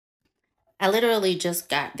I literally just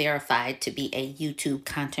got verified to be a YouTube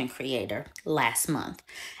content creator last month.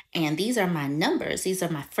 And these are my numbers. These are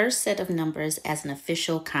my first set of numbers as an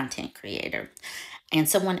official content creator. And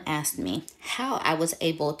someone asked me how I was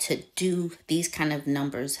able to do these kind of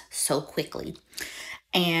numbers so quickly.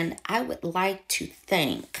 And I would like to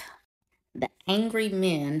thank the angry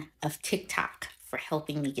men of TikTok for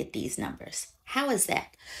helping me get these numbers. How is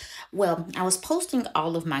that? Well, I was posting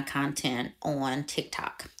all of my content on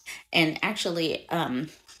TikTok, and actually,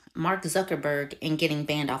 Mark Zuckerberg in getting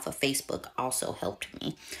banned off of Facebook also helped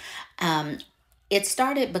me. Um, it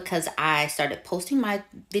started because I started posting my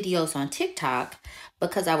videos on TikTok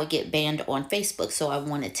because I would get banned on Facebook. So I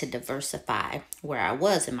wanted to diversify where I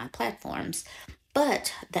was in my platforms.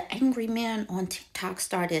 But the angry men on TikTok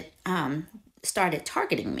started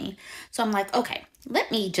targeting me. So I'm like, okay,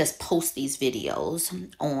 let me just post these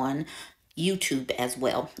videos on YouTube as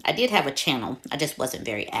well. I did have a channel, I just wasn't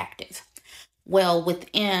very active. Well,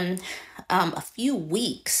 within a few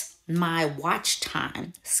weeks, my watch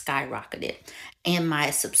time skyrocketed and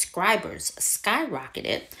my subscribers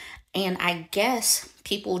skyrocketed. And I guess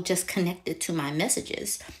people just connected to my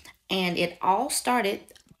messages. And it all started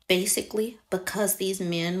basically because these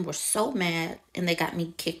men were so mad and they got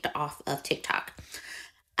me kicked off of TikTok.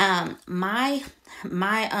 My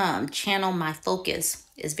channel, my focus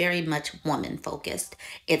is very much woman focused.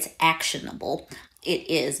 It's actionable. It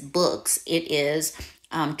is books. It is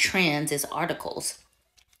trends. It's articles.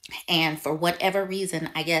 And for whatever reason,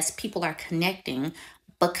 I guess people are connecting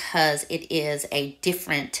because it is a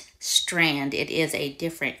different strand. It is a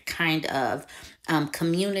different kind of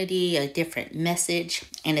community, a different message,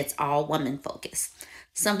 and it's all woman focused.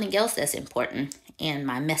 Something else that's important in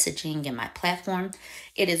my messaging and my platform,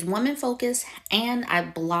 it is woman focused, and I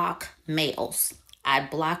block males. I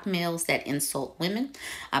block males that insult women.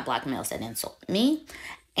 I block males that insult me,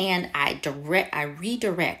 and I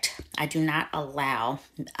redirect. I do not allow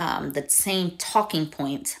the same talking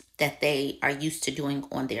points that they are used to doing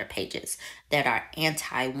on their pages that are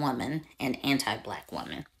anti-woman and anti-black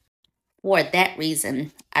woman. For that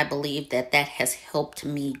reason, I believe that that has helped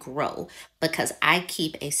me grow because I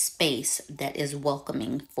keep a space that is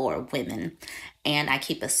welcoming for women, and I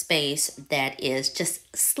keep a space that is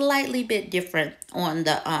just slightly bit different on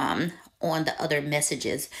the other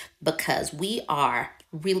messages because we are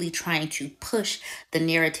really trying to push the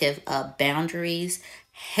narrative of boundaries,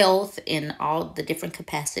 health in all the different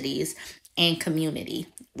capacities, and community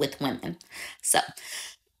with women. So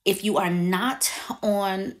if you are not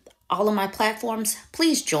on all of my platforms,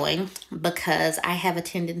 please join because I have a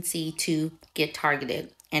tendency to get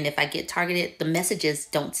targeted. And if I get targeted, the messages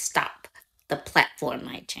don't stop. The platform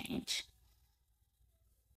might change.